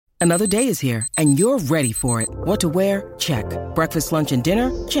Another day is here, and you're ready for it. What to wear? Check. Breakfast, lunch, and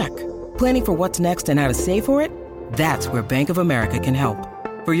dinner? Check. Planning for what's next and how to save for it? That's where Bank of America can help.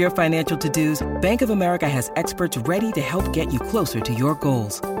 For your financial to-dos, Bank of America has experts ready to help get you closer to your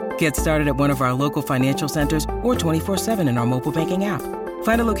goals. Get started at one of our local financial centers or 24/7 in our mobile banking app.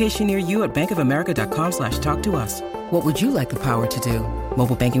 Find a location near you at bankofamerica.com/talktous. What would you like the power to do?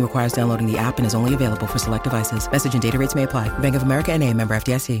 Mobile banking requires downloading the app and is only available for select devices. Message and data rates may apply. Bank of America N.A., member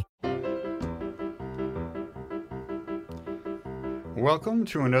FDIC. Welcome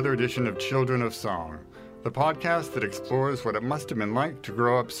to another edition of Children of Song, the podcast that explores what it must have been like to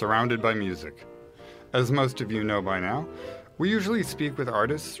grow up surrounded by music. As most of you know by now, we usually speak with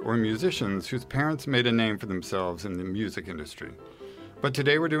artists or musicians whose parents made a name for themselves in the music industry. But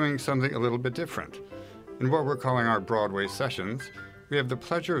today we're doing something a little bit different. In what we're calling our Broadway sessions, we have the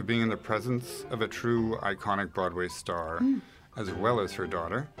pleasure of being in the presence of a true iconic Broadway star, as well as her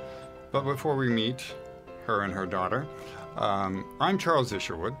daughter. But before we meet her and her daughter, I'm Charles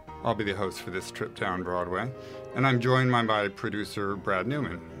Isherwood. I'll be the host for this trip down Broadway, and I'm joined by my producer, Brad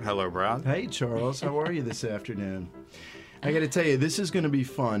Newman. Hello, Brad. Hey, Charles. How are you this afternoon? I got to tell you, this is going to be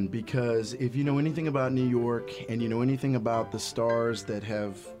fun because if you know anything about New York and you know anything about the stars that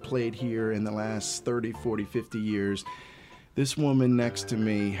have played here in the last 30, 40, 50 years, this woman next to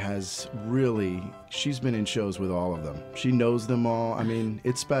me has really, she's been in shows with all of them. She knows them all. I mean,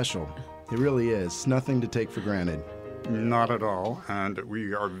 it's special. It really is. Nothing to take for granted. Not at all, and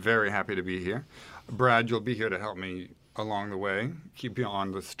we are very happy to be here. Brad, you'll be here to help me along the way, keep you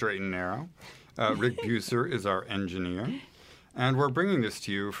on the straight and narrow. Rick Buser is our engineer, and we're bringing this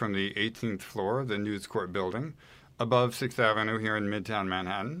to you from the 18th floor of the News Court building, above 6th Avenue here in Midtown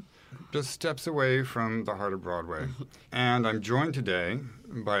Manhattan, just steps away from the heart of Broadway. And I'm joined today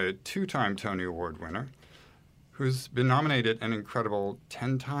by a two-time Tony Award winner who's been nominated an incredible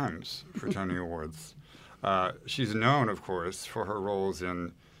 10 times for Tony Awards. She's known, of course, for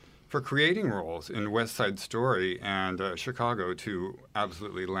creating roles in West Side Story and Chicago, two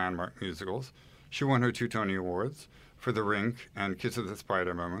absolutely landmark musicals. She won her 2 Tony Awards for The Rink and Kiss of the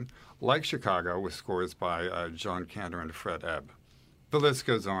Spider Woman, like Chicago, with scores by John Cantor and Fred Ebb. The list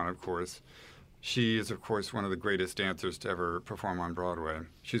goes on, of course. She is, of course, one of the greatest dancers to ever perform on Broadway.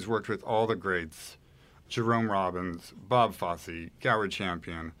 She's worked with all the greats: Jerome Robbins, Bob Fosse, Gower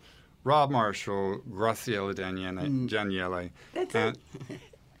Champion, Rob Marshall, Graciela Daniele,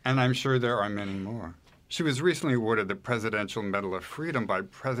 and I'm sure there are many more. She was recently awarded the Presidential Medal of Freedom by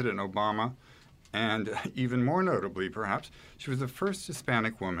President Obama, and even more notably, perhaps, she was the first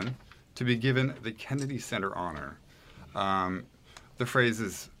Hispanic woman to be given the Kennedy Center honor. The phrase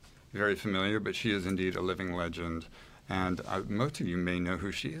is very familiar, but she is indeed a living legend, and most of you may know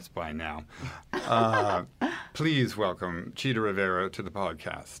who she is by now. Please welcome Chita Rivera to the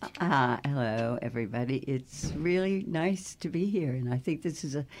podcast. Hello, everybody. It's really nice to be here, and I think this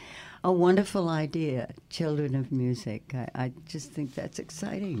is a wonderful idea, Children of Music. I just think that's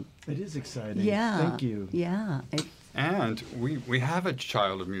exciting. It is exciting. Yeah. Thank you. Yeah. And we have a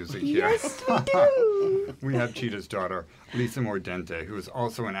child of music here. Yes, we do. We have Chita's daughter, Lisa Mordente, who is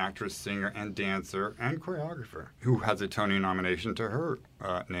also an actress, singer, and dancer, and choreographer, who has a Tony nomination to her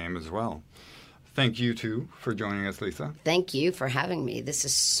name as well. Thank you, too, for joining us, Lisa. Thank you for having me. This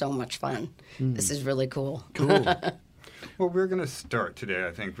is so much fun. This is really cool. Cool. Well, we're going to start today,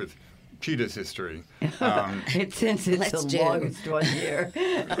 I think, with Chita's history. Since it's the longest one here.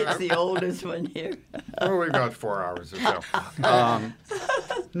 It's the oldest one here. Well, we've got 4 hours or so.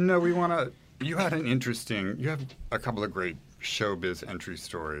 No, we want to... You have a couple of great showbiz entry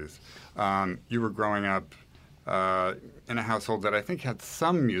stories. You were growing up in a household that I think had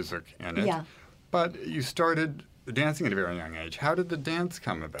some music in it. Yeah. But you started dancing at a very young age. How did the dance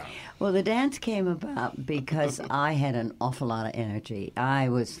come about? Well, the dance came about because I had an awful lot of energy. I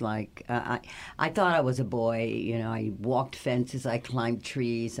was like, I thought I was a boy. You know, I walked fences, I climbed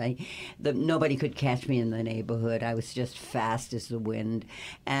trees. Nobody could catch me in the neighborhood. I was just fast as the wind.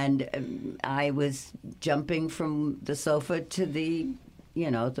 And I was jumping from the sofa to the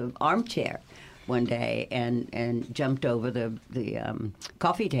armchair one day and jumped over the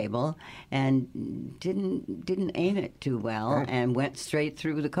coffee table and didn't aim it too well and went straight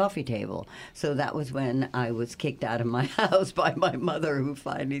through the coffee table. So that was when I was kicked out of my house by my mother, who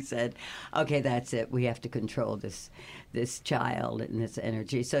finally said, "Okay, that's it. We have to control this child and this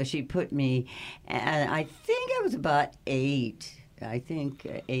energy." So she put me, and I think I was about 8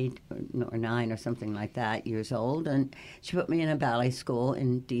 or 9 or something like that years old, and she put me in a ballet school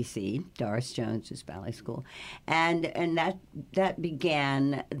in D.C., Doris Jones's ballet school, and that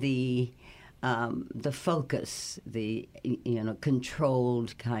began the the focus, the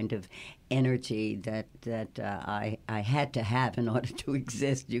controlled kind of energy that I had to have in order to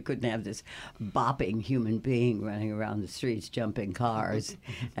exist. You couldn't have this bopping human being running around the streets, jumping cars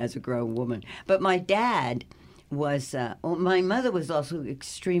as a grown woman. But my dad was, my mother was also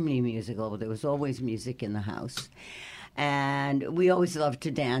extremely musical. There was always music in the house. And we always loved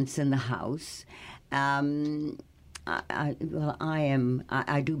to dance in the house. I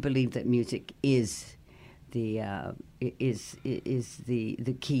do believe that music is the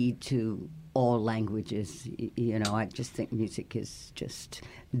key to all languages. I just think music is just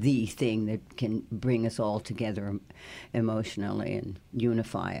the thing that can bring us all together emotionally and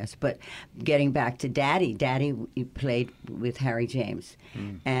unify us. But getting back to Daddy played with Harry James.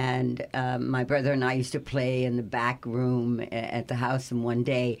 And my brother and I used to play in the back room at the house, and one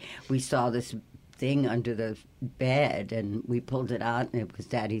day we saw this thing under the bed, and we pulled it out, and it was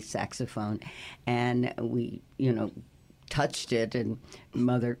Daddy's saxophone, and we touched it, and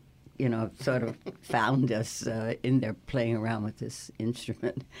Mother sort of found us in there playing around with this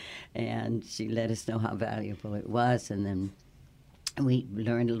instrument, and she let us know how valuable it was, and then we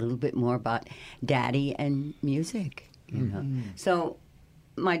learned a little bit more about Daddy and music. So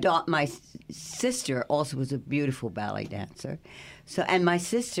my sister also was a beautiful ballet dancer. So, and my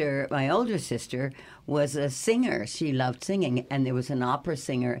older sister was a singer. She loved singing, and there was an opera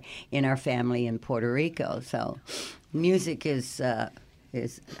singer in our family in Puerto Rico. So, music is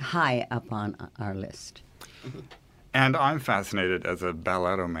high up on our list. And I'm fascinated as a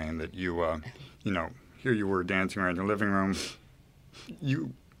ballettomane that you, here you were dancing around your living room.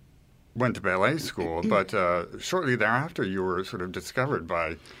 You went to ballet school, but shortly thereafter you were sort of discovered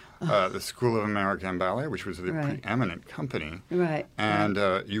by the School of American Ballet, which was the preeminent company. Right. And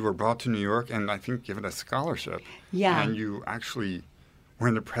you were brought to New York and I think given a scholarship. Yeah. And you actually were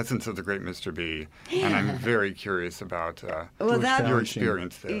in the presence of the great Mr. B. And I'm very curious about your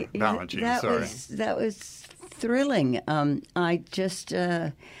experience there. Balanchine, That was thrilling. I just...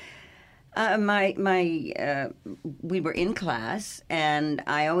 we were in class, and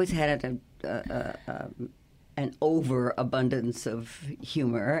I always had an overabundance of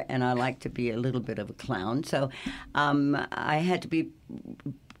humor, and I like to be a little bit of a clown. So I had to be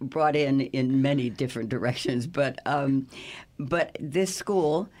brought in many different directions. But this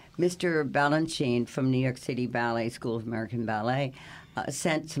school, Mr. Balanchine from New York City Ballet, School of American Ballet,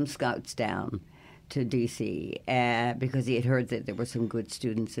 sent some scouts down to D.C. Because he had heard that there were some good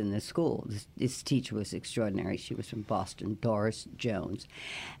students in the school. This teacher was extraordinary. She was from Boston, Doris Jones.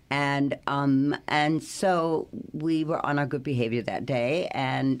 And so we were on our good behavior that day,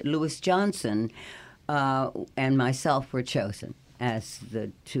 and Louis Johnson and myself were chosen as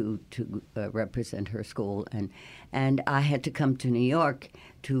the two to represent her school. And I had to come to New York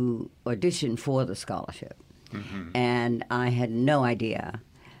to audition for the scholarship. Mm-hmm. And I had no idea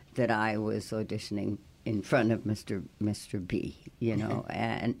that I was auditioning in front of Mr. B,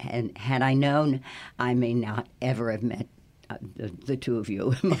 and had I known, I may not ever have met the two of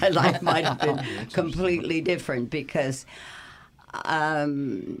you. My life might have been completely different because I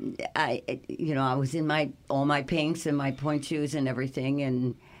was in all my pinks and my point shoes and everything,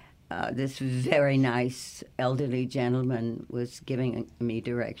 and this very nice elderly gentleman was giving me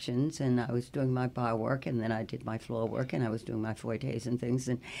directions, and I was doing my bar work, and then I did my floor work, and I was doing my fouettes and things,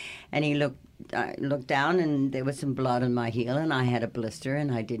 and he looked down, and there was some blood on my heel, and I had a blister,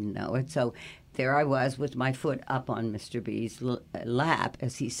 and I didn't know it, so there I was with my foot up on Mr. B's lap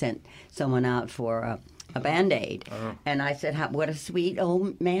as he sent someone out for a Band-Aid. Oh. And I said, what a sweet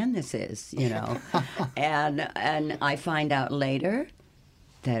old man this is, and I find out later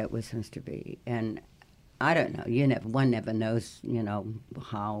that it was Mr. B. And I don't know. One never knows,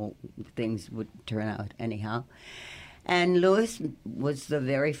 how things would turn out anyhow. And Louis was the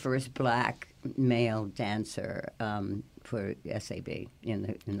very first black male dancer for SAB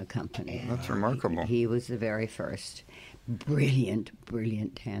in the company. That's remarkable. He was the very first brilliant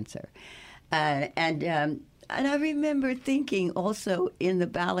dancer. And I remember thinking also in the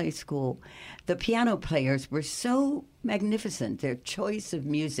ballet school, the piano players were so magnificent. Their choice of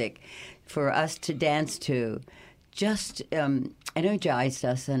music for us to dance to just energized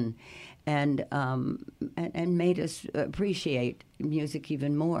us and made us appreciate music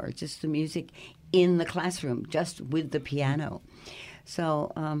even more. Just the music in the classroom, just with the piano.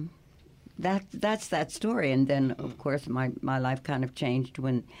 So that's that story. And then, of course, my life kind of changed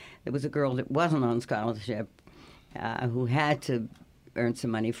when there was a girl that wasn't on scholarship who had to earn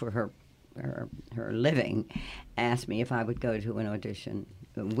some money for her living, asked me if I would go to an audition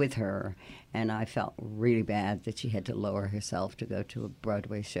with her, and I felt really bad that she had to lower herself to go to a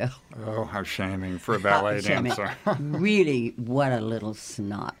Broadway show. Oh, how shaming for a ballet Shaming. dancer. Really, what a little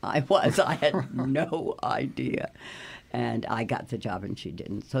snot I was. I had no idea. And I got the job and she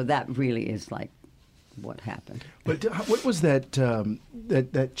didn't. So that really is like what happened. But what was that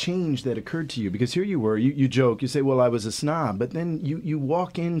that change that occurred to you? Because here you were, you joke, you say, well, I was a snob. But then you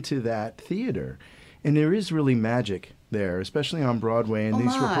walk into that theater, and there is really magic there, especially on Broadway and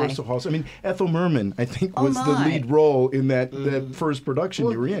these rehearsal halls. I mean, Ethel Merman, I think, was the lead role in that first production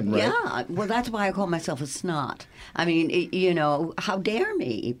you were in, right? Yeah, well, that's why I call myself a snot. I mean, how dare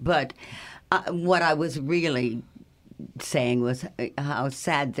me? But what I was really saying was how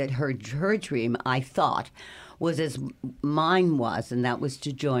sad that her dream, I thought, was as mine was, and that was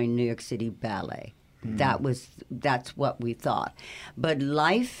to join New York City Ballet. That's what we thought. But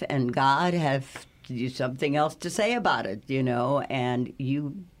life and God have something else to say about it, and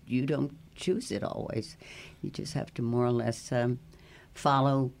you don't choose it always. You just have to more or less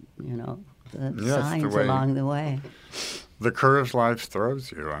follow, the signs along the way. The curves life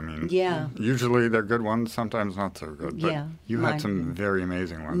throws you. I mean, yeah. Usually they're good ones, sometimes not so good. But you had some very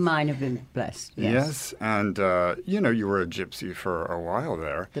amazing ones. Mine have been blessed, yes. Yes, and, you were a gypsy for a while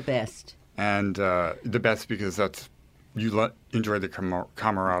there. The best. And the best because you enjoy the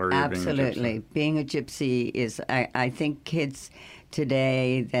camaraderie Absolutely. of being a gypsy. Is, I think kids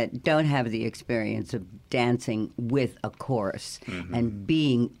today that don't have the experience of dancing with a chorus and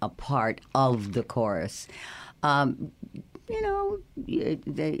being a part of the chorus,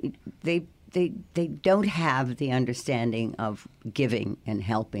 they don't have the understanding of giving and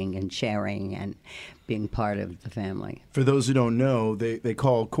helping and sharing and being part of the family. For those who don't know, they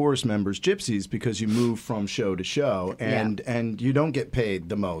call chorus members gypsies because you move from show to show, and you don't get paid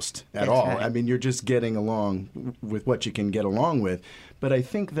the most at all. Right. I mean, you're just getting along with what you can get along with. But I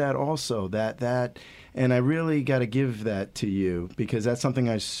think that also, that and I really got to give that to you because that's something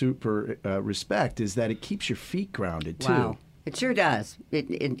I super respect, is that it keeps your feet grounded, too. Wow. It sure does.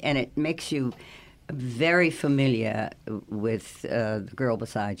 And it makes you very familiar with the girl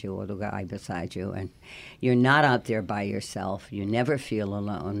beside you or the guy beside you. And you're not out there by yourself. You never feel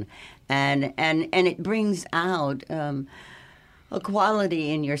alone. And it brings out a quality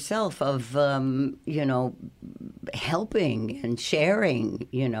in yourself of, helping and sharing.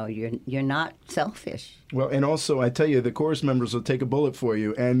 You're not selfish. Well, and also, I tell you, the chorus members will take a bullet for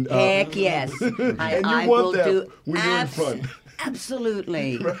you. And heck yes. I will do when you're in front.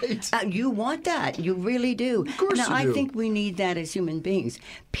 Absolutely. Right. You want that. You really do. Of course you do. I think we need that as human beings,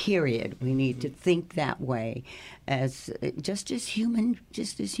 period. We need to think that way as human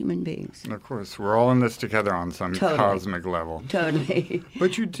beings. Of course. We're all in this together on some cosmic level. Totally.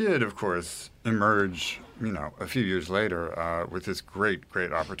 But you did, of course, emerge, a few years later with this great,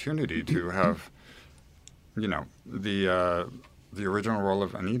 great opportunity to have, the original role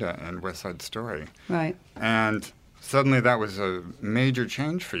of Anita in West Side Story. Right. And suddenly that was a major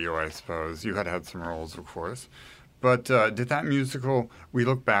change for you, I suppose. You had some roles, of course. But did that musical, we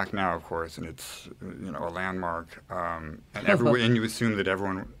look back now, of course, and it's, a landmark. And you assume that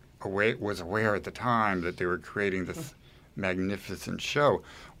everyone was aware at the time that they were creating this magnificent show.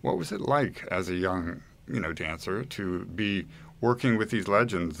 What was it like as a young, dancer to be working with these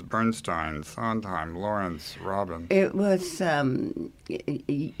legends, Bernstein, Sondheim, Lawrence, Robbins? It was,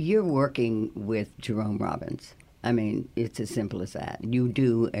 you're working with Jerome Robbins. I mean, it's as simple as that. You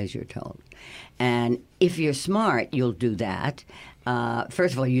do as you're told. And if you're smart, you'll do that.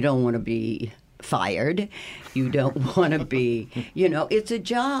 First of all, you don't want to be fired. You don't want to be, it's a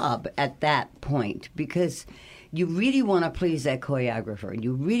job at that point because you really want to please that choreographer.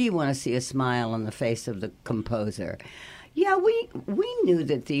 You really want to see a smile on the face of the composer. Yeah, we knew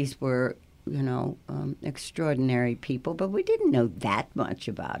that these were, extraordinary people, but we didn't know that much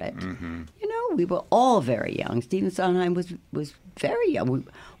about it. Mm-hmm. We were all very young. Stephen Sondheim was very young. We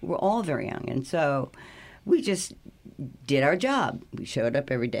were all very young. And so we just did our job. We showed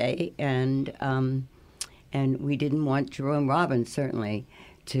up every day, and we didn't want Jerome Robbins, certainly,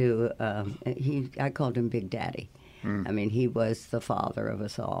 to, I called him Big Daddy. Mm. I mean, he was the father of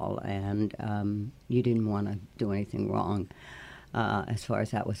us all, and you didn't want to do anything wrong. As far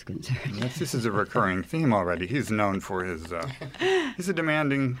as that was concerned. Yes, this is a recurring theme already. He's known for his, he's a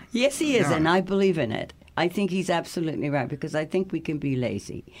demanding... Yes, he is, and I believe in it. I think he's absolutely right, because I think we can be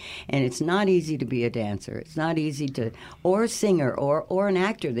lazy. And it's not easy to be a dancer. It's not easy to... Or a singer, or an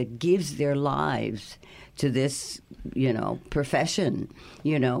actor that gives their lives to this, profession.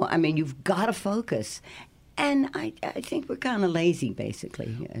 I mean, you've got to focus. And I think we're kind of lazy,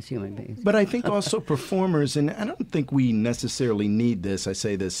 basically, as human beings. But I think also performers, and I don't think we necessarily need this. I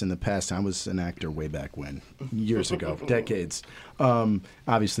say this in the past. I was an actor way back when, years ago, decades.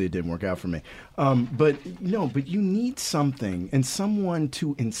 Obviously, it didn't work out for me. But you need something and someone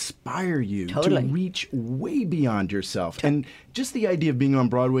to inspire you to reach way beyond yourself. And just the idea of being on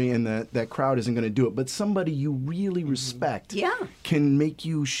Broadway and that crowd isn't going to do it, but somebody you really respect can make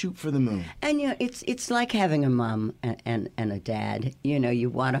you shoot for the moon. And it's like having a mom and a dad. You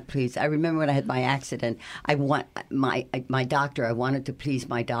want to please. I remember when I had my accident, I want my doctor. I wanted to please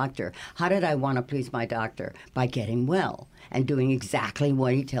my doctor. How did I want to please my doctor? By getting well and doing exactly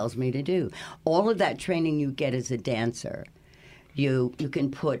what he tells me to do. All of that training you get as a dancer, you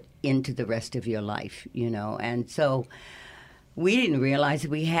can put into the rest of your life, And so we didn't realize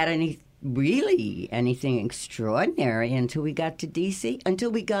that we had anything extraordinary until we got to D.C.,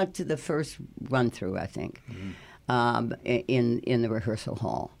 until we got to the first run-through, I think, in the rehearsal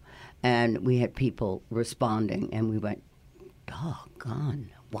hall. And we had people responding, and we went,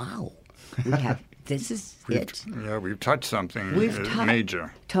 doggone, wow, we have... This is it. Yeah, we've touched something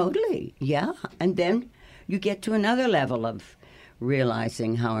major. Totally, yeah. And then you get to another level of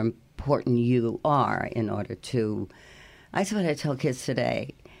realizing how important you are in order to... That's what I tell kids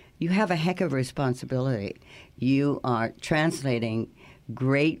today. You have a heck of a responsibility. You are translating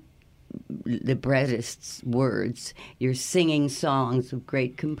great librettists' words. You're singing songs of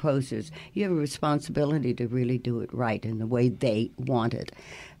great composers. You have a responsibility to really do it right in the way they want it.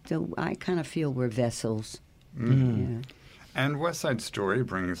 So I kind of feel we're vessels. Yeah. And West Side Story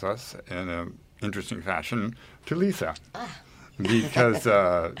brings us, in an interesting fashion, to Lisa. Because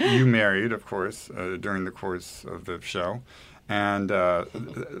you married, of course, during the course of the show. And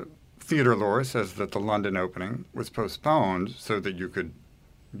theater lore says that the London opening was postponed so that you could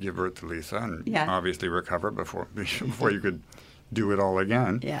give birth to Lisa and obviously recover before you could do it all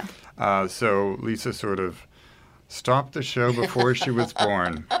again. Yeah. So Lisa sort of stopped the show before she was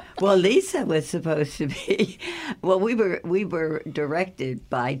born. Well, Lisa was supposed to be... Well, we were directed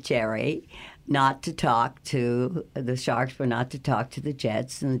by Jerry not to talk to the Sharks, were not to talk to the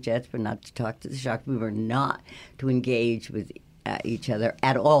Jets, and the Jets were not to talk to the Sharks. We were not to engage with each other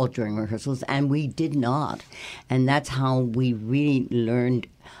at all during rehearsals, and we did not. And that's how we really learned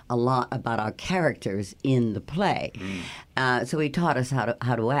a lot about our characters in the play. So he taught us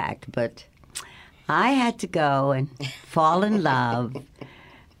how to act, but... I had to go and fall in love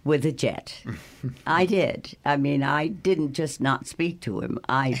with a Jet. I did. I mean, I didn't just not speak to him.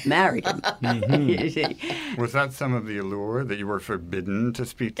 I married him. Was that some of the allure, that you were forbidden to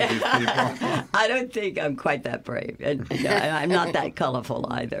speak to these people? I don't think I'm quite that brave. And I'm not that colorful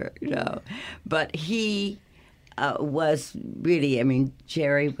either, But he was really,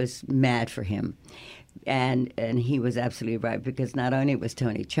 Jerry was mad for him. And he was absolutely right, because not only was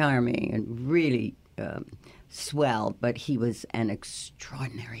Tony charming and really swell, but he was an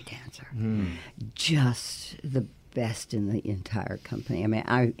extraordinary dancer. Just the best in the entire company. I mean,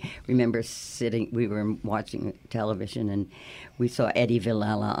 I remember we were watching television, and we saw Eddie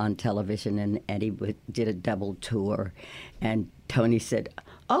Villela on television, and Eddie did a double tour, and Tony said,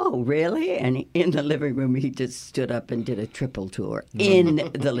 "Oh, really?" And in the living room, he just stood up and did a triple tour in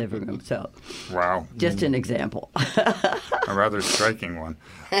the living room. So, wow. Just an example. A rather striking one.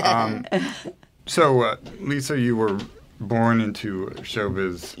 So, Lisa, you were born into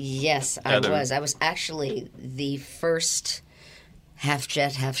showbiz. Yes, I was. I was actually the first half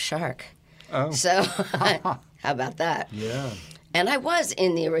jet, half shark. Oh. So, how about that? Yeah. And I was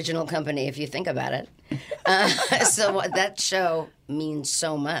in the original company, if you think about it. So that show means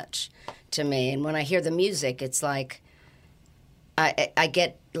so much to me. And when I hear the music, it's like I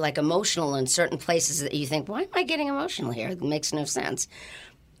get like emotional in certain places that you think, why am I getting emotional here? It makes no sense.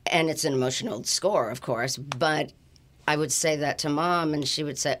 And it's an emotional score, of course. But I would say that to Mom, and she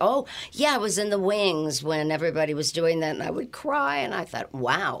would say, "Oh, yeah, I was in the wings when everybody was doing that." And I would cry, and I thought,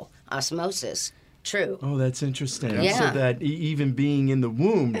 wow, osmosis. True. Oh, that's interesting. Yeah. So that even being in the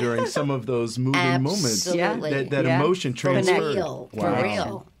womb during some of those moving moments, that emotion transferred. For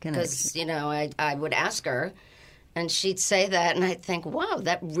real. Because, I would ask her, and she'd say that, and I'd think, wow,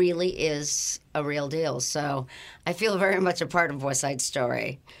 that really is a real deal. So I feel very much a part of West Side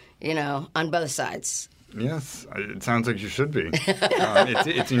Story, on both sides. Yes, it sounds like you should be.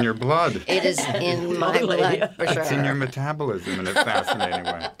 It's in your blood. It is in my blood, for sure. It's in your metabolism in a fascinating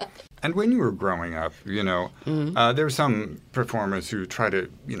way. And when you were growing up, there were some performers who try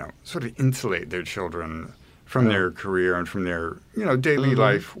to, sort of insulate their children from their career and from their, daily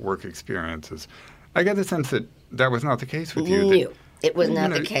life work experiences. I get the sense that was not the case with you. No. It was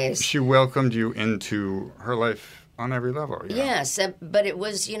not the case. She welcomed you into her life on every level. Yes, but it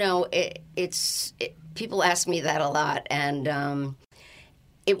was, people ask me that a lot, and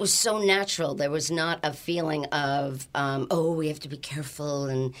it was so natural. There was not a feeling of, we have to be careful,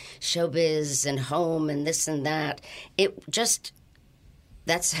 and showbiz and home and this and that. It just,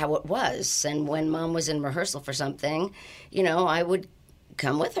 that's how it was. And when Mom was in rehearsal for something, I would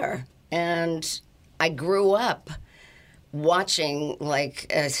come with her. And I grew up watching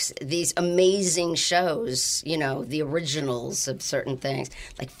these amazing shows, the originals of certain things,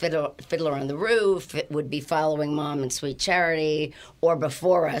 like Fiddler on the Roof. It would be following Mom and Sweet Charity, or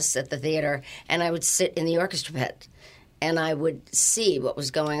before us at the theater, and I would sit in the orchestra pit, and I would see what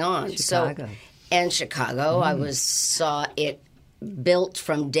was going on. Chicago. And Chicago, I saw it built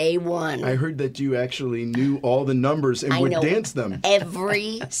from day one. I heard that you actually knew all the numbers and would dance them.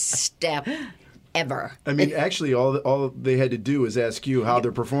 Every step ever. I mean, actually, all they had to do was ask you how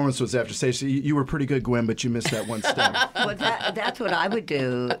their performance was after stage. So you were pretty good, Gwen, but you missed that one step. Well, that's what I would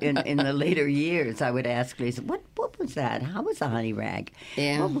do in the later years. I would ask Lisa, what was that? How was the honey rag?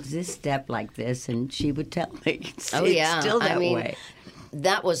 Yeah. What was this step like this? And she would tell me. It's still that way.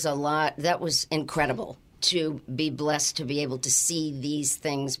 That was a lot. That was incredible to be blessed to be able to see these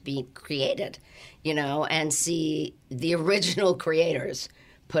things be created, and see the original creators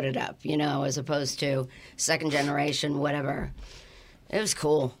put it up, as opposed to second generation, whatever. It was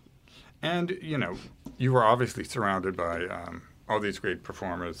cool. And, you were obviously surrounded by all these great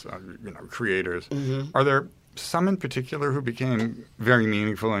performers, creators. Mm-hmm. Are there some in particular who became very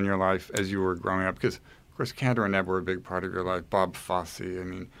meaningful in your life as you were growing up? Because, of course, Cantor and Ebb were a big part of your life. Bob Fosse,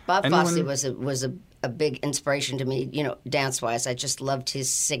 Bob Fosse was a big inspiration to me, dance-wise. I just loved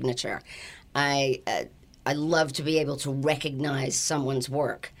his signature. I love to be able to recognize someone's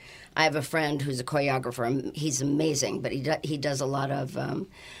work. I have a friend who's a choreographer. He's amazing, but he does a lot of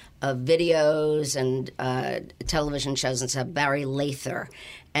videos and television shows and stuff. Barry Lather,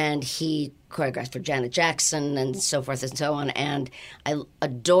 and he choreographed for Janet Jackson and so forth and so on. And I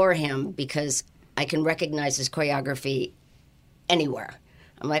adore him because I can recognize his choreography anywhere.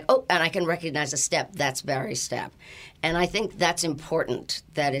 I'm like, and I can recognize a step. That's Barry's step. And I think that's important,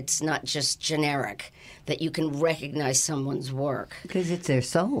 that it's not just generic, that you can recognize someone's work. Because it's their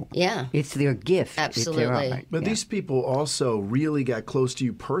soul. Yeah. It's their gift. Absolutely. It's their art. But these people also really got close to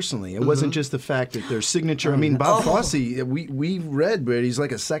you personally. It wasn't just the fact that their signature. I mean, Bob Fosse, we read, but he's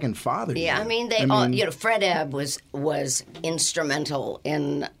like a second father. Yeah, I mean, all, Fred Ebb was instrumental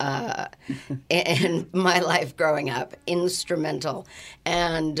in my life growing up. Instrumental.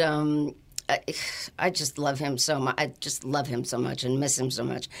 And I just love him so much. I just love him so much and miss him so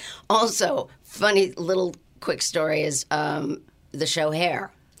much. Also, funny little quick story is the show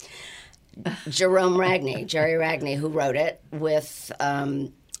Hair. Jerry Ragney, who wrote it with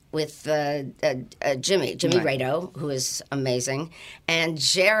Jimmy Right. Rado, who is amazing, and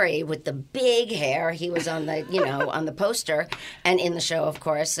Jerry with the big hair. He was on the on the poster and in the show, of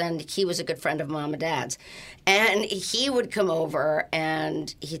course, and he was a good friend of Mom and Dad's. And he would come over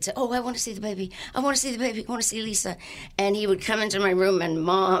and he'd say, I want to see the baby. I want to see the baby. I want to see Lisa. And he would come into my room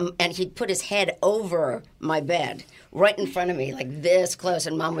and he'd put his head over my bed right in front of me, like this close.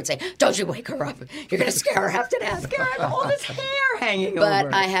 And Mom would say, don't you wake her up. You're going to scare her half to death. Scare her, all this hair hanging but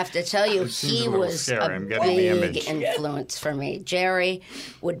over. I have to tell you, he was scary. a I'm getting the big image. influence for me. Jerry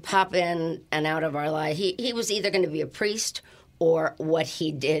would pop in and out of our life. He was either going to be a priest or what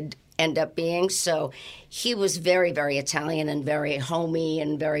he did end up being. So he was very, very Italian and very homey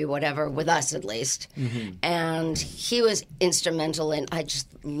and very whatever, with us at least. Mm-hmm. And he was instrumental, and I just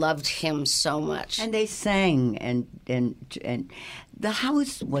loved him so much. And they sang, and the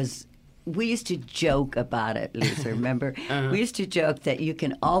house was. We used to joke about it, Lisa, remember? We used to joke that you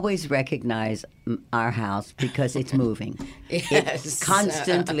can always recognize our house because it's moving. Yes. It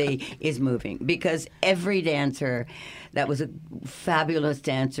constantly is moving, because every dancer that was a fabulous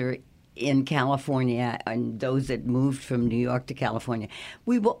dancer in California, and those that moved from New York to California,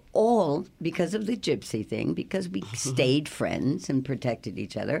 we were all, because of the gypsy thing, because we stayed friends and protected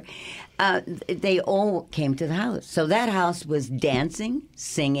each other, they all came to the house. So that house was dancing,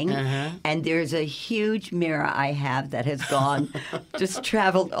 singing, and there's a huge mirror I have that has gone, just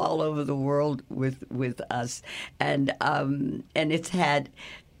traveled all over the world with us, and it's had.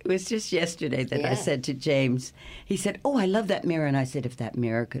 It was just yesterday that I said to James, he said, I love that mirror. And I said, if that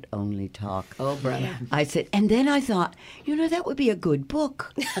mirror could only talk. Oh, brother. I said, and then I thought, that would be a good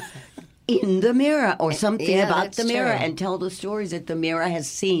book. In the mirror, or something about the mirror, and tell the stories that the mirror has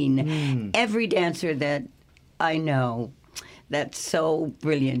seen. Every dancer that I know that's so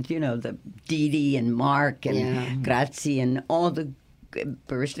brilliant, the Dee Dee and Mark and Grazie and all the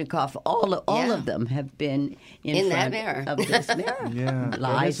Baryshnikov, all of them have been in that front mirror. of this mirror. Yeah,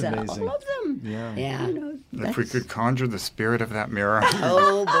 that is Liza, amazing. all of them. Yeah. Yeah. You know, If we could conjure the spirit of that mirror,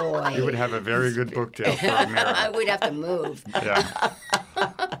 Oh boy. we would have a very good book deal for a mirror. We'd have to move. Yeah.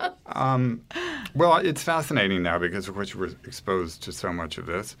 Well, it's fascinating now because, of course, you were exposed to so much of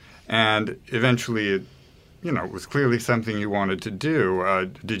this, and eventually, it was clearly something you wanted to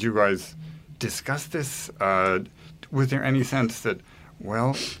do. Did you guys discuss this? Was there any sense that,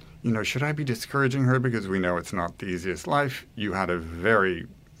 well, should I be discouraging her because we know it's not the easiest life? You had a very,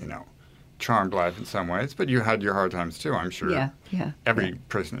 charmed life in some ways, but you had your hard times too, I'm sure. Yeah. Every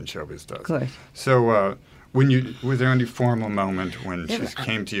person in showbiz does. Of course. So, was there any formal moment when she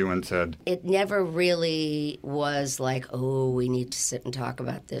came to you and said, It never really was like, oh, we need to sit and talk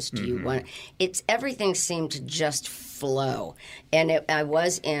about this. Do you want? Everything seemed to just flow, and I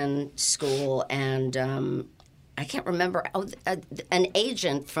was in school, and I can't remember. An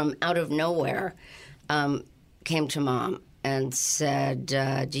agent from out of nowhere came to Mom and said,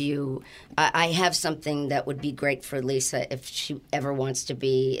 I have something that would be great for Lisa if she ever wants to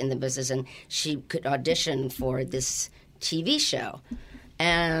be in the business, and she could audition for this TV show.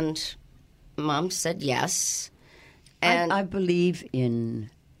 And Mom said yes. And I believe in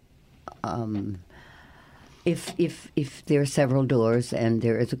if there are several doors and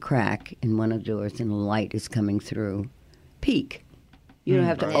there is a crack in one of the doors and light is coming through, peek. You don't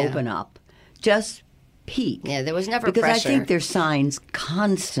have to open up. Just peak. Yeah, there was never because pressure. I think there's signs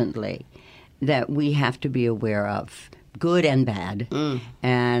constantly that we have to be aware of, good and bad.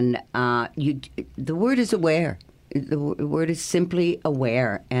 And the word is aware. The word is simply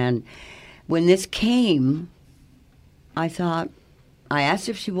aware. And when this came, I asked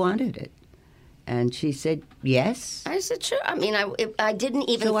if she wanted it. And she said yes. I said, sure. I mean, I didn't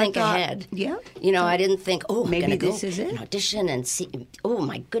even So think I thought, ahead. yeah. I didn't think, oh, Maybe I'm going to this go is it. and audition and see. Oh,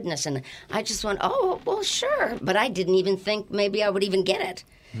 my goodness. And I just went, oh, well, sure. But I didn't even think maybe I would even get it.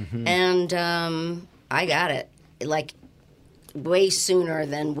 And I got it, like, way sooner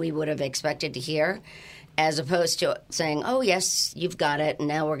than we would have expected to hear, as opposed to saying, oh, yes, you've got it, and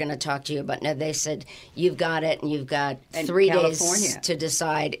now we're going to talk to you. But no, they said, you've got it, and you've got 3 days California. to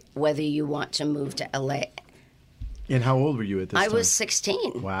decide whether you want to move to L.A. And how old were you at this I time? was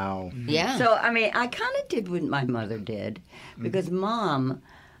 16. Wow. Yeah. So, I mean, I kind of did what my mother did because Mom,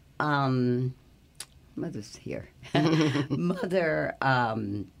 Mother's here. Mother,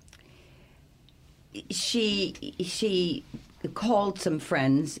 she called some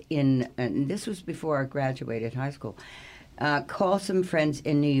friends and this was before I graduated high school, called some friends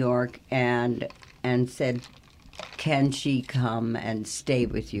in New York and said, can she come and stay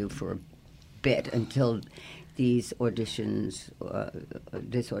with you for a bit until these auditions,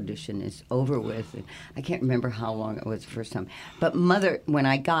 this audition is over with. And I can't remember how long it was the first time. But Mother, when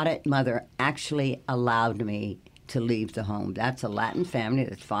I got it, Mother actually allowed me to leave the home. That's a Latin family.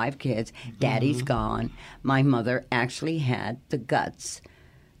 There's 5 kids. Daddy's gone. My mother actually had the guts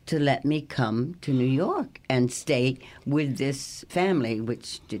to let me come to New York and stay with this family,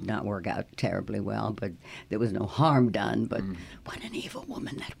 which did not work out terribly well, but there was no harm done. But what an evil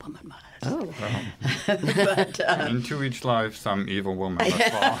woman that woman was. Oh. But, into each life, some evil woman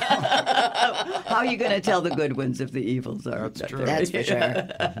must fall. how are you going to tell the good ones if the evils are? That's true. That's for sure.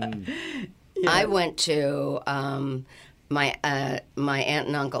 I went to my aunt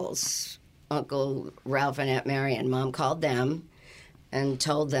and uncle's, Uncle Ralph and Aunt Mary, and Mom called them and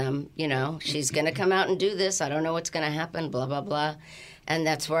told them, she's going to come out and do this. I don't know what's going to happen, blah, blah, blah. And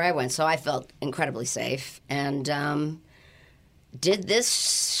that's where I went. So I felt incredibly safe and did this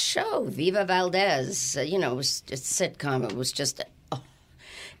show, Viva Valdez. It was a sitcom. It was just...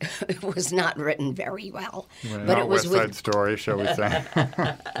 it was not written very well, Right. but Not it was West Side Story, shall we say?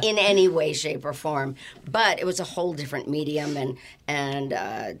 in any way, shape, or form. But it was a whole different medium, and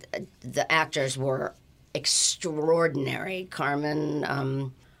the actors were extraordinary. Carmen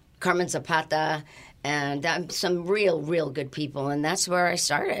Zapata, and some real good people, and that's where I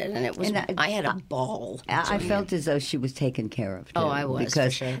started. And it was I had a ball. I felt as though she was taken care of. Too, Oh, I was,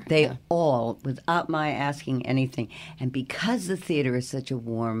 because for sure. they all, without my asking anything, and because the theater is such a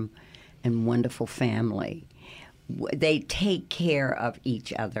warm and wonderful family, they take care of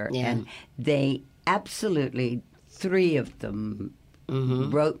each other, and they absolutely 3 of them.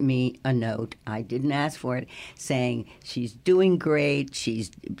 Wrote me a note. I didn't ask for it, saying she's doing great. She's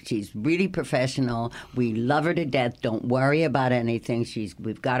really professional. We love her to death. Don't worry about anything.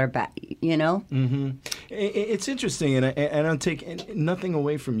 We've got her back. It's interesting, and I don't take nothing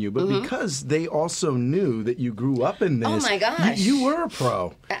away from you, but because they also knew that you grew up in this, Oh my gosh. you were a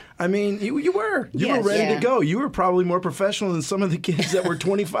pro. I mean, you were. You Yes. were ready Yeah. to go. You were probably more professional than some of the kids that were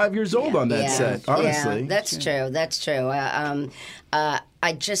 25 years old on that set, honestly. Yeah, that's true. That's true.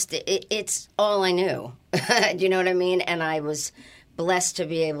 It's all I knew. Do you know what I mean? And I was blessed to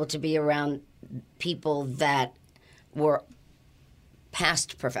be able to be around people that were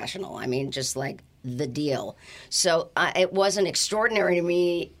past professional. I mean, just like the deal. So it wasn't extraordinary to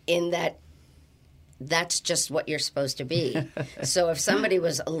me in that that's just what you're supposed to be. So if somebody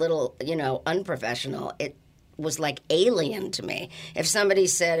was a little, unprofessional, it was like alien to me. If somebody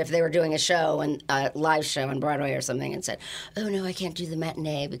said, if they were doing a show, and a live show on Broadway or something, and said, "Oh no, I can't do the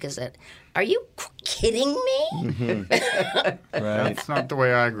matinee because are you kidding me?" Right. That's not the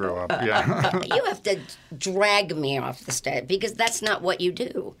way I grew up. Yeah. You have to drag me off the stage because that's not what you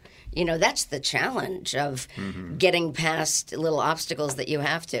do. That's the challenge of getting past little obstacles that you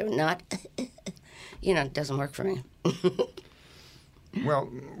have to. Not, it doesn't work for me. Well,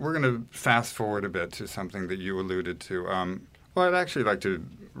 we're going to fast forward a bit to something that you alluded to. I'd actually like to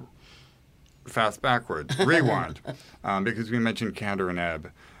fast backwards, rewind, because we mentioned Cantor and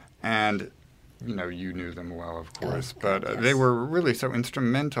Ebb. And, you knew them well, of course, but yes. they were really so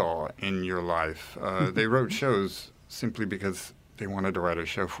instrumental in your life. They wrote shows simply because they wanted to write a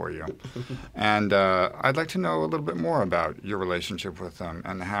show for you. And I'd like to know a little bit more about your relationship with them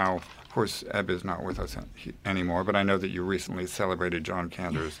and how, of course, Ebb is not with us anymore, but I know that you recently celebrated John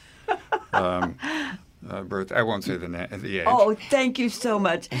Cantor's birth. I won't say the age. Oh, thank you so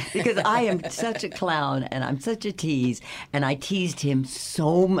much, because I am such a clown and I'm such a tease, and I teased him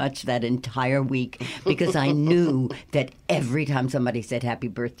so much that entire week because I knew that every time somebody said happy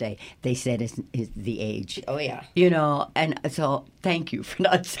birthday, they said is the age. Oh, yeah. And so thank you for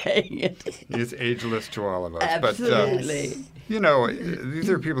not saying it. He's ageless to all of us. Absolutely. But, these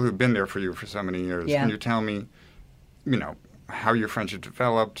are people who've been there for you for so many years. Yeah. Can you tell me, how your friendship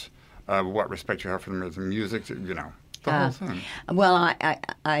developed, what respect you have for them as music, the whole thing? Well,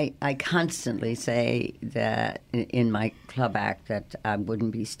 I constantly say that in my club act that I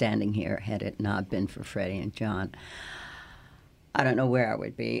wouldn't be standing here had it not been for Freddie and John. I don't know where I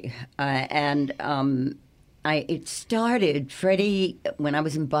would be. It started, Freddie, when I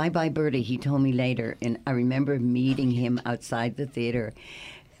was in Bye Bye Birdie, he told me later, and I remember meeting him outside the theater.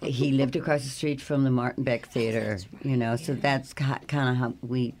 He lived across the street from the Martin Beck Theater, so that's kind of how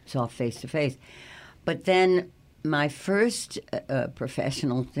we saw face to face. But then my first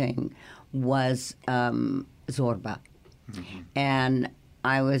professional thing was Zorba. Mm-hmm. And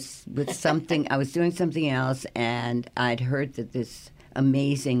I was doing something else, and I'd heard that this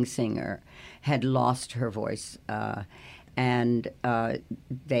amazing singer had lost her voice, and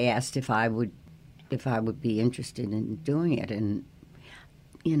they asked if I would be interested in doing it, and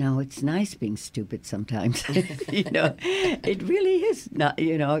it's nice being stupid sometimes. It really is not,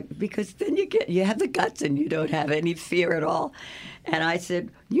 because then you have the guts and you don't have any fear at all. And I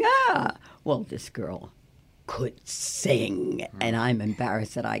said, yeah. Well, this girl could sing, and I'm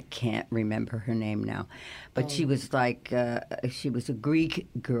embarrassed that I can't remember her name now. But she was like, she was a Greek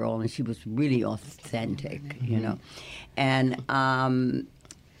girl, and she was really authentic, And,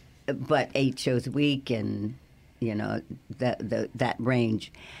 but 8 shows a week, and that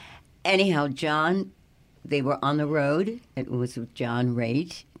range. Anyhow, John, they were on the road. It was with John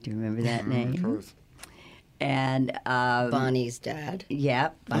Raitt. Do you remember that name? Of course. And Bonnie's dad.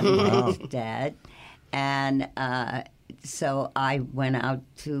 Yeah, Bonnie's dad. And so I went out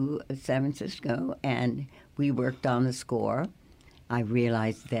to San Francisco, and we worked on the score. I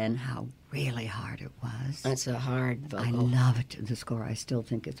realized then how really hard it was. That's a hard vocal. I love it, the score. I still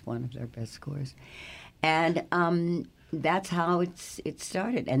think it's one of their best scores. And that's how it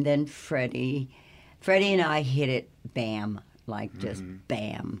started. And then Freddie and I hit it bam, like just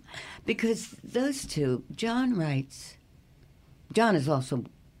bam. Because those two, John is also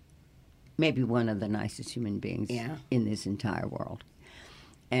maybe one of the nicest human beings in this entire world.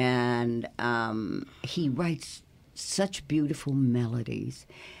 And he writes such beautiful melodies.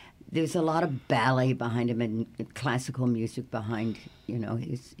 There's a lot of ballet behind him and classical music behind,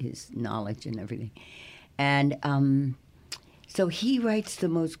 his knowledge and everything. And so he writes the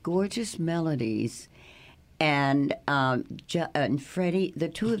most gorgeous melodies, and Freddie, the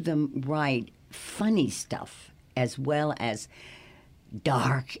two of them write funny stuff as well as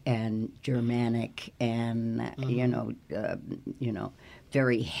dark and Germanic and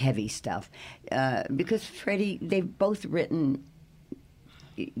very heavy stuff. Because Freddie, they've both written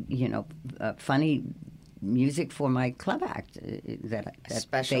funny music for my club act that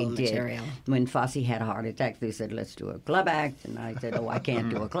Special they did. material. When Fosse had a heart attack, they said, let's do a club act. And I said, oh, I can't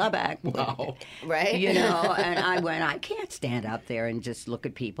do a club act. Wow. Right? You know, and I went, I can't stand up there and just look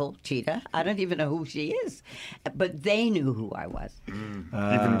at people. Chita, I don't even know who she is. But they knew who I was.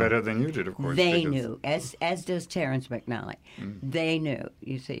 Even better than you did, of course. They because- knew, as does Terrence McNally. They knew,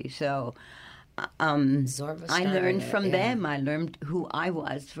 you see. So Zorba I started learned it, from yeah. them. I learned who I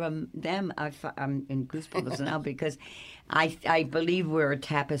was from them. I'm in goosebumps now because I believe we're a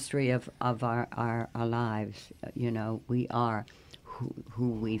tapestry of our lives. You know, we are who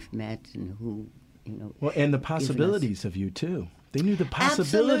we've met and who, you know. Well, and the given us- possibilities of you, too. They knew the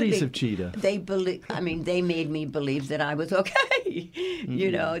possibilities of Chita. They believe. I mean, they made me believe that I was okay. You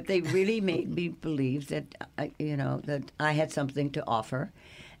know, they really made me believe that you know, that I had something to offer,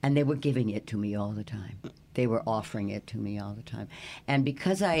 and they were giving it to me all the time. They were offering it to me all the time, and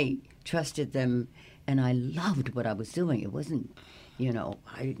because I trusted them, and I loved what I was doing, it wasn't. You know,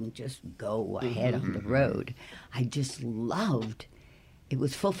 I didn't just go ahead on the road. I just loved. It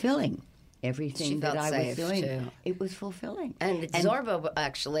was fulfilling. Everything She that felt I was safe, doing, too. it was fulfilling. And Zorba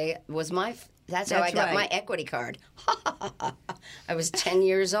actually was that's how I That's got right. my equity card. I was 10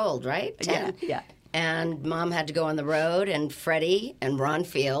 years old, right? 10. Yeah. And Mom had to go on the road, and Freddie and Ron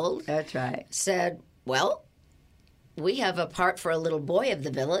Field That's right. said, well, we have a part for a little boy of the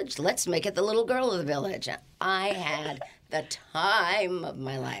village. Let's make it the little girl of the village. I had the time of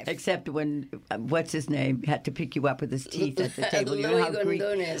my life. Except when, what's his name, had to pick you up with his teeth at the table. You know Louis how Greek-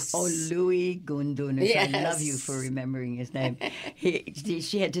 Gundunas. Oh, Louis Gundunas. I love Yes. you for remembering his name.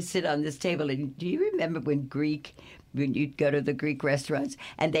 She had to sit on this table. And do you remember when you'd go to the Greek restaurants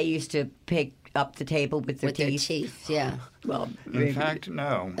and they used to pick up the table with their With their teeth? teeth, yeah. Well, In fact,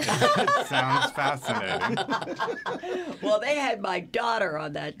 no. It sounds fascinating. well, they had my daughter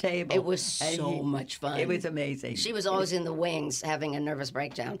on that table. It was and so much fun. It was amazing. She was always in the wings having a nervous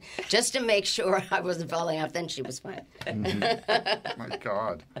breakdown just to make sure I wasn't falling out. Then she was fine. My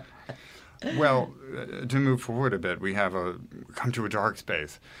God. Well, to move forward a bit, we have come to a dark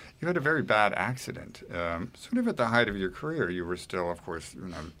space. You had a very bad accident. Sort of at the height of your career, you were still, of course,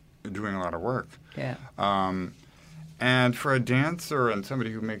 doing a lot of work. Yeah. And for a dancer and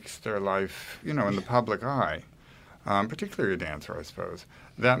somebody who makes their life, in the public eye, particularly a dancer, I suppose,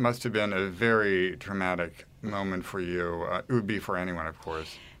 that must have been a very traumatic moment for you. It would be for anyone, of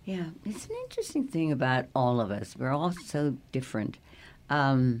course. Yeah, it's an interesting thing about all of us. We're all so different.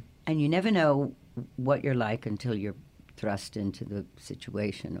 And you never know what you're like until you're thrust into the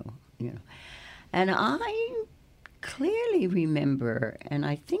situation, And I clearly remember, and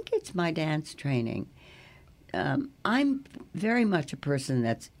I think it's my dance training, I'm very much a person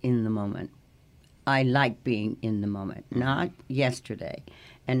that's in the moment. I like being in the moment, not yesterday,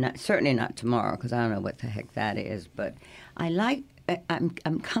 and certainly not tomorrow, because I don't know what the heck that is. But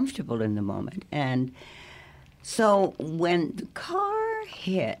I'm comfortable in the moment, and so when the car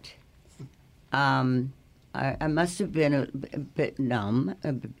hit, I must have been a bit numb,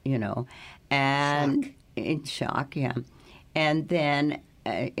 and in shock, yeah. And then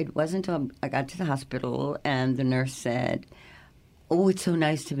it wasn't until I got to the hospital, and the nurse said, "Oh, it's so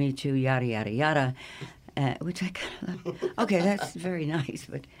nice to meet you, yada, yada, yada," which I kind of thought, okay, that's very nice,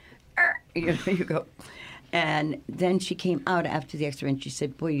 but you go. And then she came out after the x-ray, and she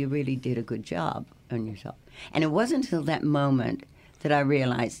said, "Boy, you really did a good job on yourself." And it wasn't until that moment that I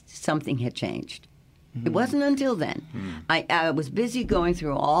realized something had changed. Mm-hmm. It wasn't until then. Mm. I was busy going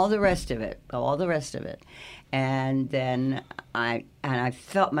through all the rest of it, and then I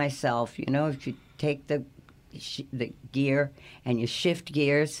felt myself. If you take the gear and you shift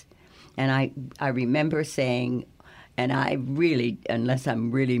gears, and I remember saying, and I really, unless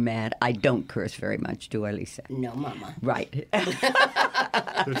I'm really mad, I don't curse very much, do I, Lisa? No, Mama. Right.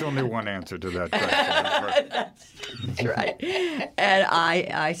 There's only one answer to that question. That's right. And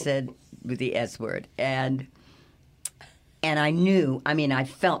I said the S word, and I knew. I mean, I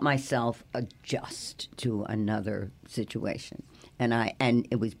felt myself adjust to another situation, and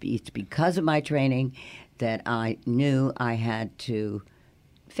it's because of my training that I knew I had to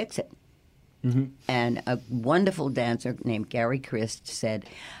fix it. Mm-hmm. And a wonderful dancer named Gary Christ said,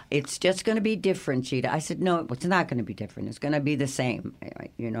 "It's just going to be different, Chita." I said, "No, it's not going to be different. It's going to be the same.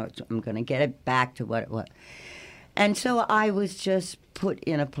 I'm going to get it back to what it was." And so I was just put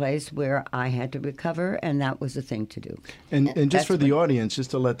in a place where I had to recover, and that was the thing to do. And just for the audience,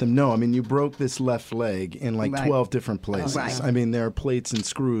 just to let them know, I mean, you broke this left leg in like Right. 12 different places. Right. I mean, there are plates and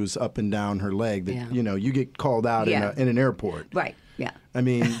screws up and down her leg that, Yeah. you get called out Yeah. in an airport. Right. Yeah. I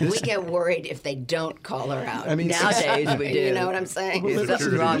mean, We get worried if they don't call her out. I mean, Nowadays we do. You know what I'm saying? There's something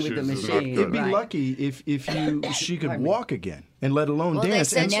Security wrong with the issues is not machine. good. it'd be right. lucky if she could walk again, and let alone Well, they dance.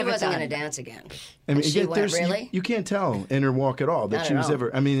 said And she never wasn't thought going to of it. dance again. I mean, And she yeah, went, there's- really? you can't tell in her walk at all that Not she at was all.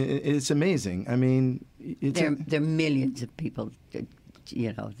 ever. I mean, it's amazing. I mean, it's There are millions of people,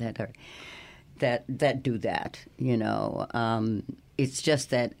 that do that. It's just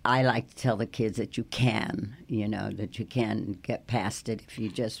that I like to tell the kids that you can, that you can get past it if you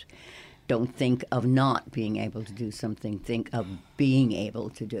just don't think of not being able to do something. Think of being able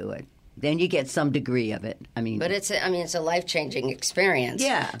to do it. Then you get some degree of it. But it's a life-changing experience.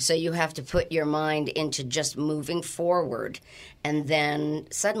 Yeah. So you have to put your mind into just moving forward. And then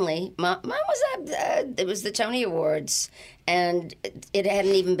suddenly, Mom was at, it was the Tony Awards, and it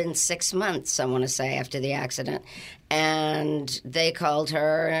hadn't even been 6 months, I want to say, after the accident. And they called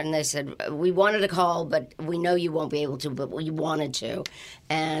her, and they said, we wanted to call, but we know you won't be able to, but we wanted to.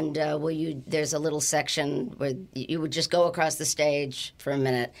 And there's a little section where you would just go across the stage for a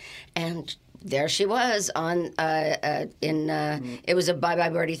minute, and there she was on it was a Bye Bye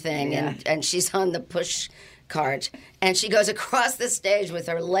Birdie thing, Yeah. and she's on the push cart, and she goes across the stage with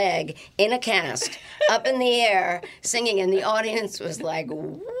her leg in a cast up in the air singing, and the audience was like,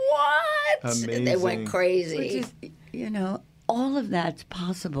 what? Amazing. They went crazy. Which is, all of that's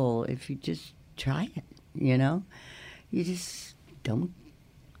possible if you just try it. You just don't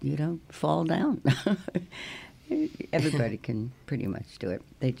fall down. Everybody can pretty much do it.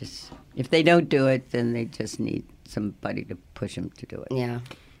 If they don't do it, then they just need somebody to push them to do it. Yeah.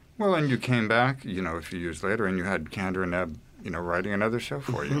 Well, and you came back, a few years later, and you had Candor and Ebb, writing another show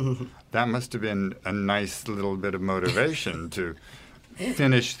for you. That must have been a nice little bit of motivation to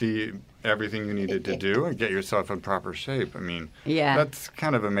finish everything you needed to do and get yourself in proper shape. I mean, Yeah. that's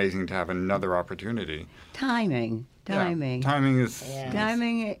kind of amazing to have another opportunity. Timing. Yeah, timing is... Yeah.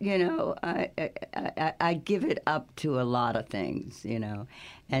 Timing, I give it up to a lot of things,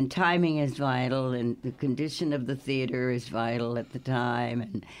 and timing is vital, and the condition of the theater is vital at the time,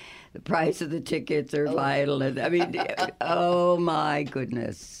 and the price of the tickets are vital. And, oh my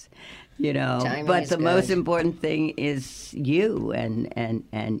goodness, Timing But is the good. most important thing is you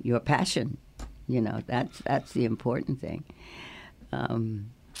and your passion. That's the important thing.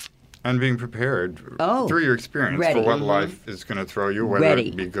 And being prepared through your experience ready. for what life is going to throw you, whether Ready.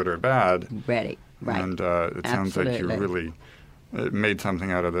 it be good or bad. Ready, right? And it sounds like you Absolutely. really made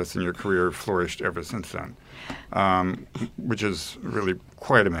something out of this, and your career flourished ever since then, which is really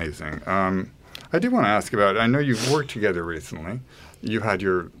quite amazing. I do want to ask about, I know you've worked together recently. You had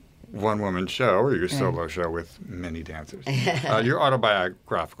your one-woman show, or your solo show with many dancers. Your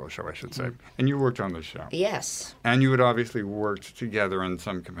autobiographical show, I should say. And you worked on the show. Yes. And you had obviously worked together in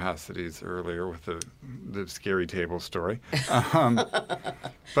some capacities earlier with the scary table story.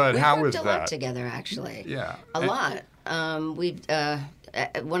 But how was We worked a lot that? together, actually. Yeah. A lot.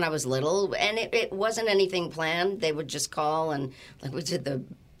 When I was little, and it wasn't anything planned. They would just call, and like we did the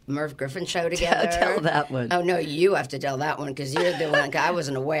Merv Griffin show together. Tell that one. Oh no, you have to tell that one because you're the one. I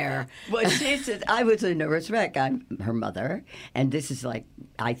wasn't aware. Well, she said I was a nervous wreck. I'm her mother, and this is like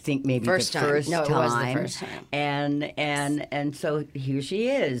I think maybe First the time. first No, it time. was the first time. And so here she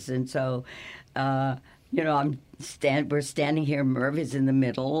is, and so we're standing here. Merv is in the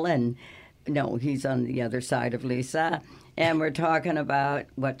middle, and no, he's on the other side of Lisa, and we're talking about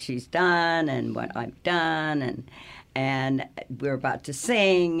what she's done and what I've done, and we're about to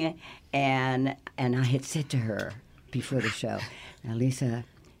sing, and I had said to her before the show, now Lisa,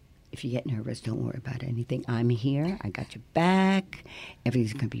 if you get nervous, don't worry about anything. I'm here. I got your back.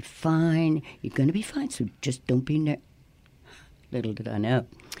 Everything's going to be fine. You're going to be fine, so just don't be nervous. Little did I know.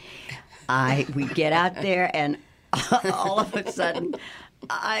 We get out there, and all of a sudden,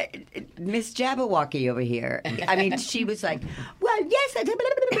 Miss Jabberwocky over here. I mean, she was like, well, yes.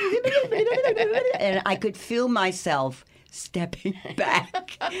 And I could feel myself stepping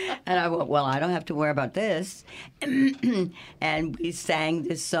back. And I went, well, I don't have to worry about this. And we sang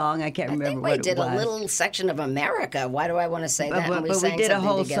this song. I can't remember what it was. We did a little section of America. Why do I want to say that? But we sang did a something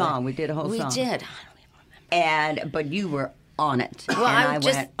whole together. song. We did a whole song. We did. I don't even remember. But you were on it. Well, and I I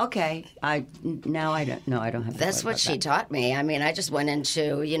just- went, okay. I don't have to That's worry what about she that. taught me. I mean, I just went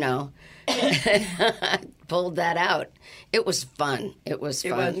into, pulled that out. It was fun. It was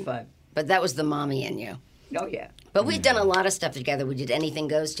fun. But that was the mommy in you. Oh, yeah. But we've done a lot of stuff together. We did Anything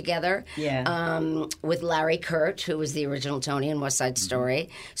Goes together. Yeah. With Larry Kurt, who was the original Tony in West Side Story.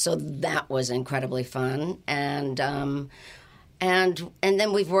 So that was incredibly fun. And then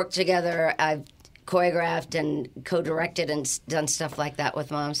we've worked together. choreographed and co-directed and done stuff like that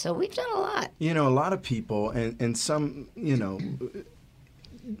with Mom. So we've done a lot. You know, a lot of people and some, you know,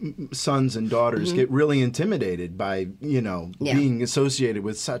 sons and daughters get really intimidated by, you know, being associated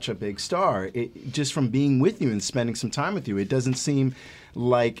with such a big star. Just from being with you and spending some time with you, it doesn't seem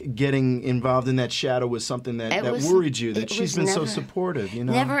like getting involved in that shadow was something that worried you, that she's been so supportive, you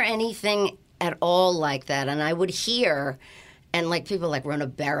know? Never anything at all like that. And I would hear... And like people like Rona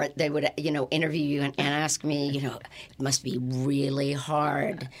Barrett, they would, you know, interview you and ask me, you know, it must be really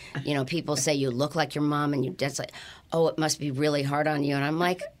hard. You know, people say you look like your mom and your dad's like, oh, it must be really hard on you. And I'm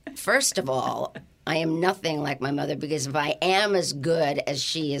like, first of all, I am nothing like my mother, because if I am as good as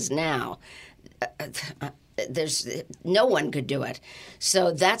she is now, there's no one could do it.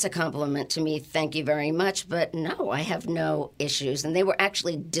 So that's a compliment to me. Thank you very much. But no, I have no issues. And they were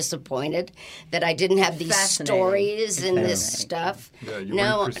actually disappointed that I didn't have these stories and this stuff. Yeah, you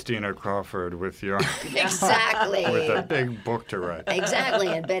weren't Christina Crawford with your exactly with a big book to write. Exactly,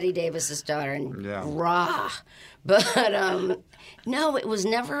 and Betty Davis's daughter and rah. But no, it was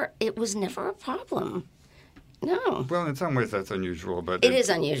never a problem. No. Well, in some ways that's unusual, but... It is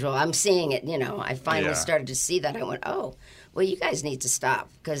unusual. I'm seeing it, you know. I finally started to see that. I went, oh, well, you guys need to stop,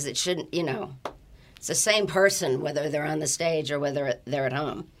 because it shouldn't, you know. It's the same person, whether they're on the stage or whether they're at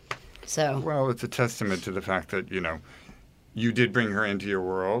home. So... Well, it's a testament to the fact that, you know, you did bring her into your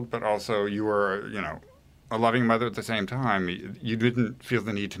world, but also you were, you know, a loving mother at the same time. You didn't feel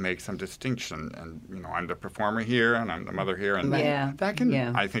the need to make some distinction. And, you know, I'm the performer here and I'm the mother here. And that can,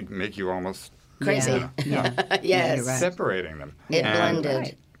 I think, make you almost... Crazy. Yeah. Yes. Right. Separating them. It and,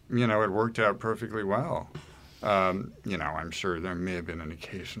 blended. You know, it worked out perfectly well. You know, I'm sure there may have been an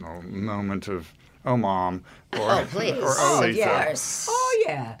occasional moment of, oh, Mom. Or, oh, please. Or, oh, Lisa. Yes. Oh,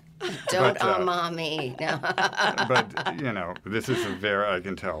 yeah. Don't, Mommy. No. But, you know, this is I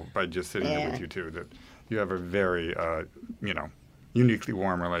can tell by just sitting here with you two, that you have a very, you know, uniquely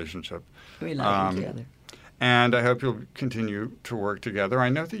warm relationship. We love each other. And I hope you'll continue to work together. I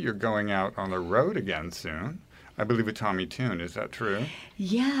know that you're going out on the road again soon. I believe with Tommy Tune. Is that true?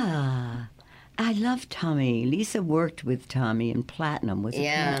 Yeah. I love Tommy. Lisa worked with Tommy in Platinum. Was it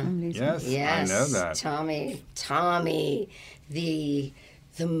Platinum, Lisa? Yes, I know that. Tommy,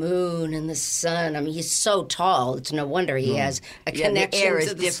 the moon and the sun. I mean, he's so tall. It's no wonder he has a connection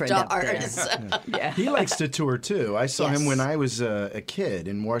to the stars. He likes to tour, too. I saw him when I was a kid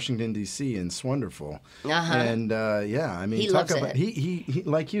in Washington, D.C., and it's wonderful. And, I mean, he talk loves about... it. He,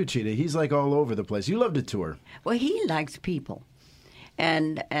 like you, Chita, he's like all over the place. You love to tour. Well, he likes people.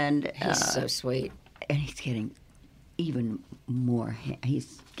 And he's so sweet. And he's getting even more...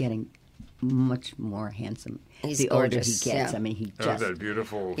 He's getting much more handsome. He's the gorgeous, older he gets. yeah. I mean, he Oh, just... that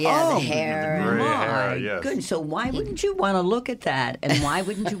beautiful... Yeah, the hair. The gray hair, My yes. goodness. So why wouldn't you want to look at that? And why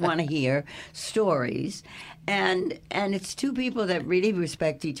wouldn't you want to hear stories? And it's two people that really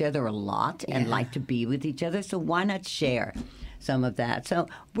respect each other a lot and like to be with each other. So why not share some of that? So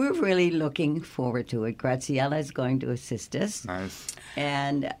we're really looking forward to it. Graziella is going to assist us. Nice.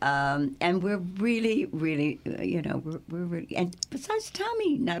 And we're really, really, you know, we're really, and besides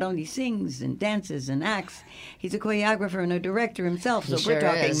Tommy, not only sings and dances and acts, he's a choreographer and a director himself. So we're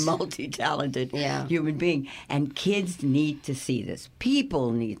talking multi-talented human being. And kids need to see this.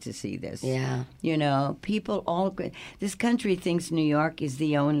 People need to see this. Yeah. You know, people all, this country thinks New York is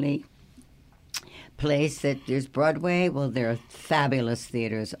the only place that there's Broadway. Well, there are fabulous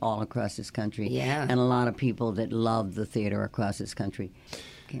theaters all across this country. Yeah. And a lot of people that love the theater across this country.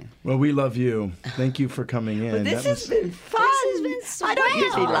 Yeah. Well, we love you. Thank you for coming in. Well, this has been fun. This has been swell. I don't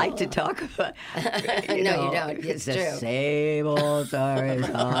usually like to talk about No, you don't. It's the true. same old stories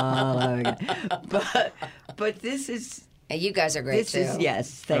all over again. But this is... You guys are great, too.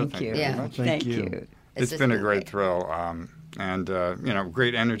 Thank you. Yeah. Thank you. It's been a great thrill. And, you know,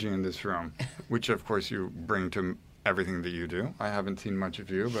 great energy in this room, which, of course, you bring to everything that you do. I haven't seen much of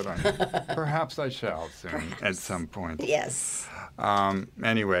you, but perhaps I shall soon at some point. Yes.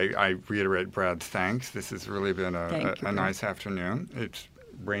 Anyway, I reiterate Brad's thanks. This has really been a nice afternoon. It's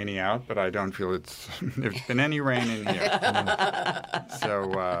rainy out, but I don't feel there's been any rain in here.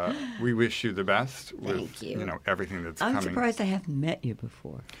 So we wish you the best with you know, everything that's I'm coming. surprised I haven't met you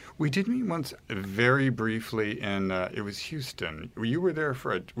before. We did meet once very briefly in, it was Houston. You were there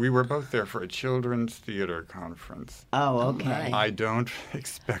we were both there for a children's theater conference. Oh, okay. I don't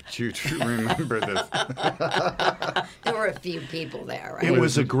expect you to remember this. There were a few people there, right? It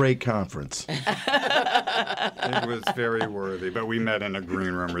was a great conference. It was very worthy, but we met in a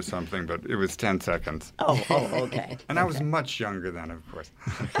green room or something, but it was 10 seconds. Oh, okay. And I was much younger then, of course.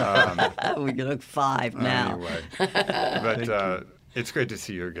 You look 5 now. Anyway, but It's great to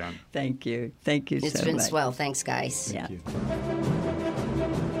see you again. Thank you. Thank you so much. It's been swell. Thanks, guys. Yeah. Thank you.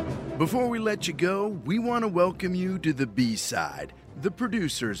 Before we let you go, we want to welcome you to the B-side, the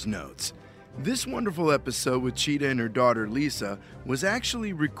producer's notes. This wonderful episode with Chita and her daughter Lisa was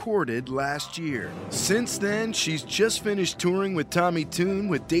actually recorded last year. Since then, she's just finished touring with Tommy Tune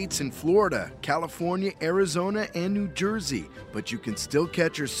with dates in Florida, California, Arizona, and New Jersey. But you can still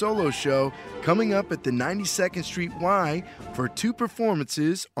catch her solo show coming up at the 92nd Street Y for 2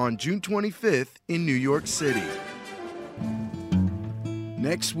 performances on June 25th in New York City.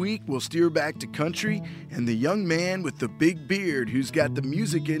 Next week, we'll steer back to country and the young man with the big beard who's got the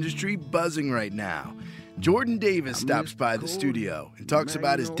music industry buzzing right now. Jordan Davis stops by the studio and talks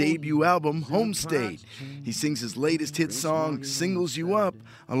about his debut album, Home State. He sings his latest hit song, Singles You Up,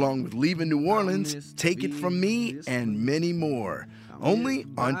 along with Leaving New Orleans, Take It From Me, and many more. Only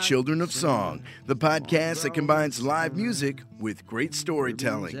on Children of Song, the podcast that combines live music with great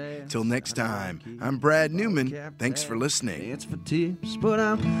storytelling. Till next time, I'm Brad Newman. Thanks for listening. It's for tips, but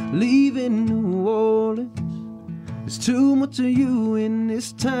I'm leaving New Orleans. There's too much of you in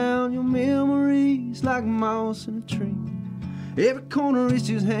this town. Your memories like moss in a tree. Every corner is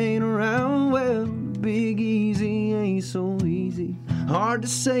just hanging around. Well, the Big Easy ain't so easy. Hard to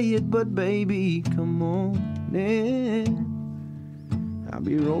say it, but baby, come on in. I'll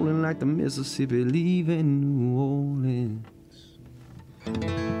be rolling like the Mississippi, leaving New Orleans.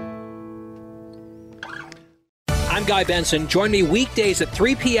 I'm Guy Benson. Join me weekdays at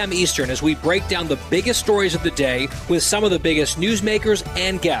 3 p.m. Eastern as we break down the biggest stories of the day with some of the biggest newsmakers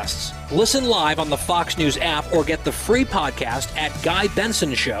and guests. Listen live on the Fox News app or get the free podcast at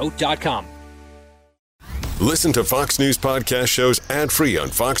GuyBensonShow.com. Listen to Fox News Podcast shows ad-free on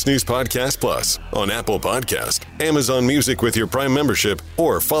Fox News Podcast Plus, on Apple Podcast, Amazon Music with your Prime membership,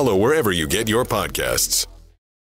 or follow wherever you get your podcasts.